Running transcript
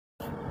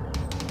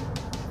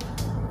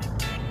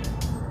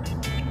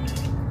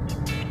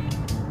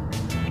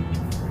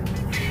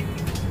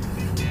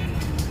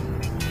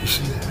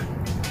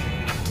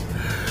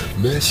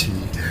Messi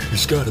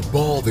has got a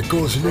ball that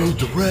goes in any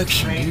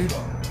direction, dude.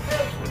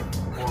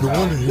 No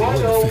wonder he won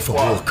the FIFA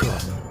World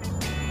Cup.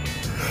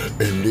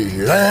 And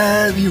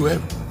have you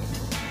ever?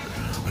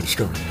 I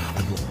discovered,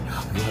 I know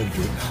how to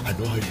do it. I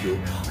know how to do it.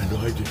 I know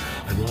how to do it.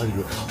 I know how to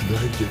do it. I know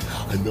how to do it.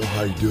 I know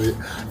how to do it.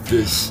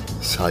 This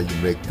is how you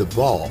make the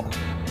ball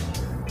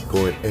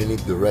go in any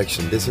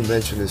direction. This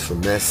invention is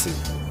from Messi,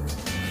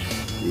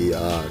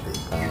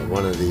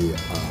 one of the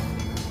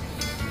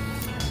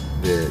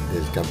del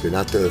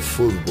campeonato de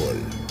fútbol.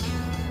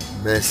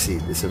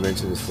 Messi, this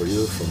invention is for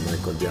you from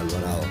Michael de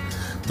Alvarado.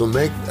 To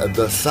make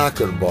the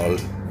soccer ball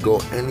go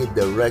any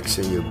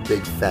direction, you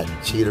big fat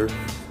cheater.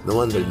 No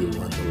wonder you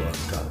won the World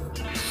Cup.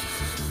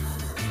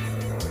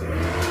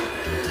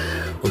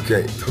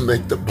 Okay, to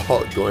make the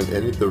ball go in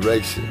any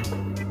direction.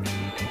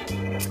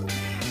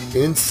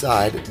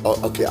 Inside,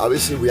 okay,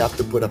 obviously we have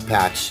to put a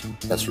patch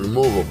that's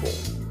removable.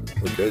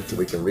 Okay, so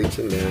we can reach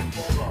in there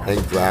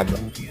and grab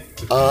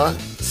a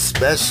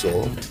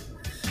special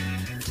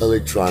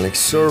electronic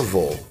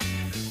servo.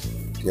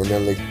 An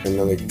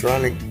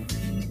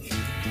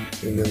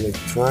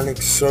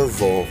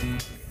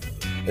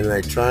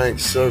electronic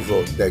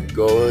servo that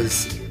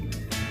goes.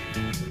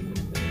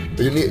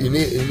 You need an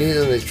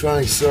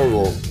electronic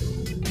servo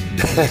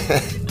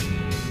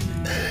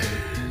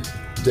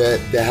that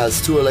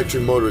has two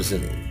electric motors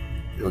in it.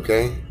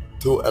 Okay,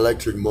 two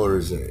electric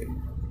motors in it.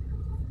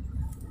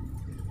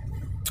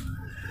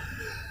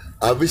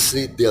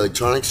 Obviously, the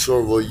electronic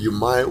servo, you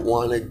might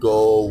want to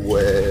go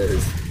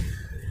with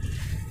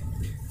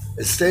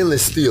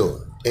stainless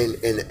steel in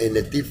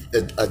a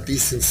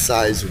decent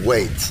size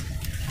weight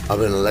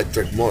of an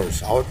electric motor.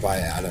 So I would probably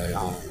add a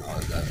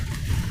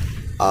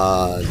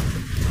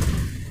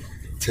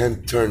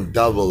 10-turn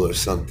double or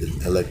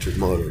something electric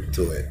motor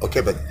to it.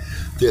 Okay, but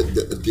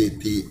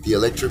the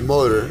electric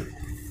motor,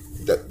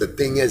 the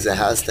thing is, it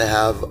has to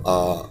have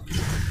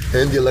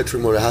and the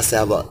electric motor has to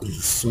have a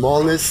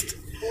smallest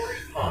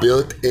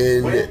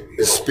built-in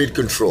speed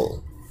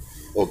control.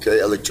 Okay,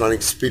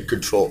 electronic speed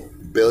control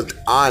built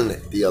on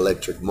the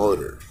electric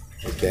motor.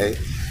 Okay,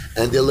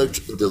 and the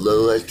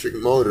electric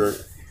motor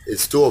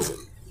is two of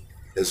them.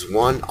 There's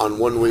one on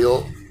one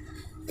wheel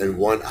and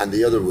one on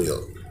the other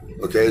wheel.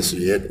 Okay, so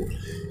you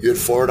hit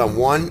forward on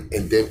one,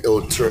 and then it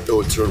will turn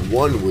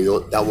one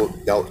wheel. That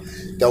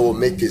will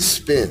make it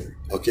spin.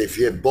 Okay, if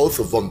you hit both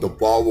of them, the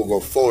ball will go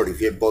forward. If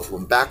you hit both of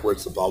them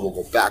backwards, the ball will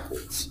go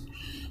backwards.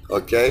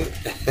 Okay.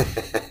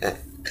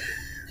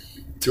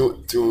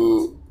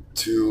 To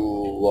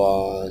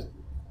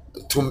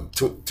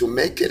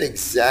make it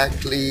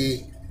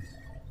exactly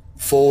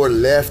forward,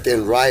 left,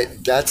 and right,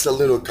 that's a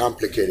little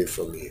complicated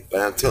for me.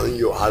 But I'm telling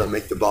you how to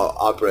make the ball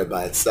operate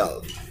by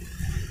itself.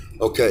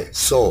 Okay,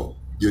 so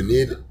you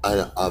need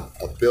an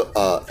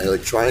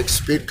electronic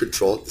speed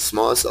control, the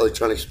smallest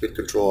electronic speed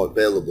control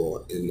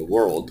available in the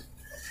world,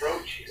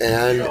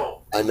 and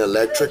an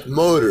electric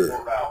motor.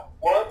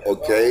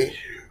 Okay,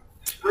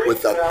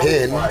 with a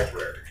pin,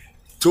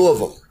 two of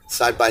them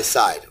side by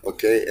side.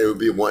 Okay, it will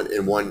be one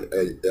in one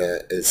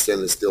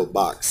stainless steel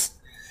box.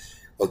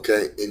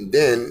 Okay, and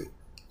then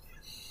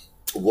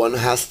one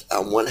has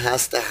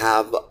to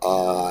have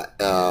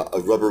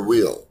a rubber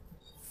wheel.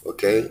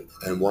 Okay,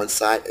 and one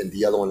side, and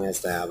the other one has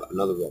to have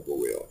another rubber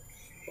wheel.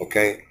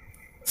 Okay,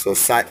 so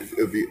side,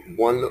 it'll be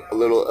one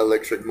little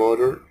electric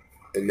motor,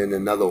 and then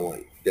another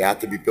one. They have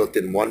to be built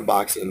in one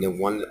box, and then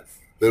one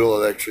little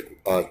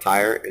electric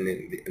tire, and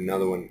then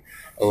another one,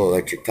 a little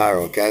electric tire.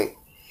 Okay.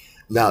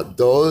 Now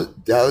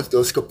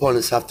those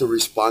components have to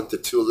respond to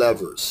two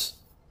levers.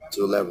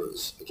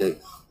 Okay,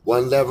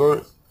 one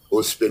lever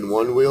will spin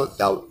one wheel.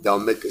 That'll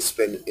make it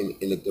spin in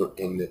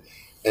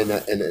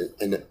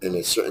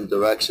a certain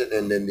direction,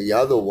 and then the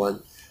other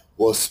one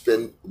will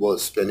spin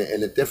it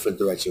in a different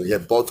direction. You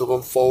hit both of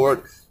them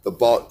forward, the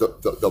ball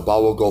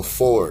will go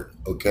forward.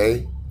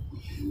 Okay.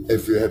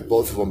 If you hit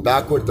both of them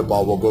backward, the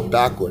ball will go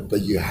backward.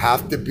 But you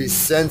have to be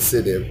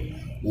sensitive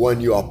when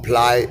you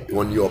apply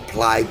the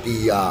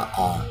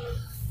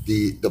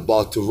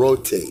ball to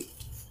rotate.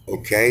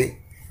 Okay,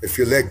 if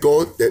you let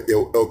go,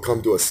 it'll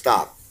come to a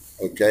stop.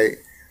 Okay,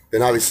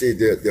 then obviously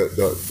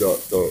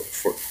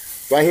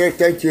right here,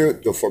 thank you,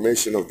 the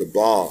formation of the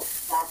ball,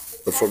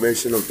 the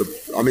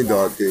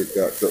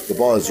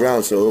ball is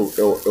round, so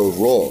it'll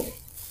roll.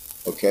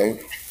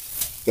 Okay,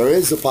 there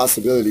is a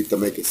possibility to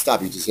make it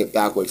stop. You just hit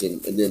backwards,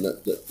 and then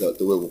the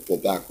wheel will pull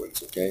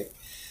backwards. Okay,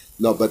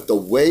 no, but the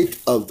weight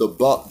of the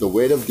ball, the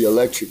weight of the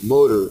electric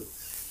motor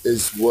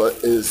is what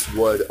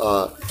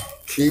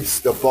keeps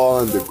the ball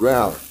on the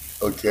ground.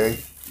 Okay,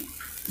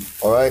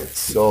 all right.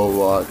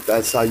 So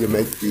that's how you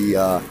make the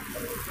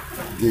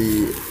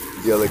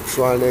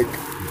electronic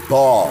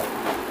ball,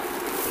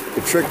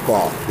 the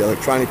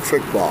electronic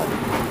trick ball.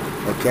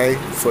 Okay,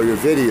 for your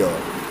video.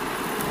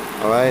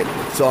 All right.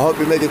 So I hope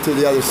you make it to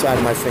the other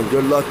side, my friend.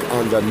 Good luck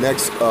on the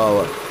next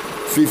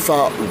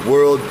FIFA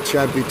World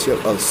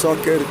Championship of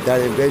Soccer.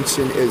 That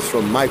invention is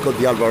from Michael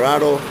de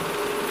Alvarado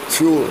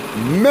to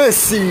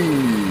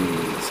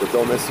Messi. So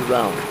don't mess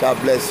around.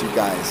 God bless you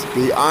guys.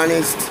 Be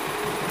honest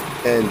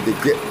And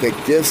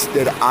the gifts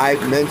that I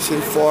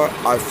mentioned for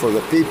are for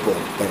the people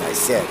that I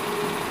said.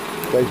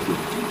 Thank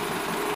you.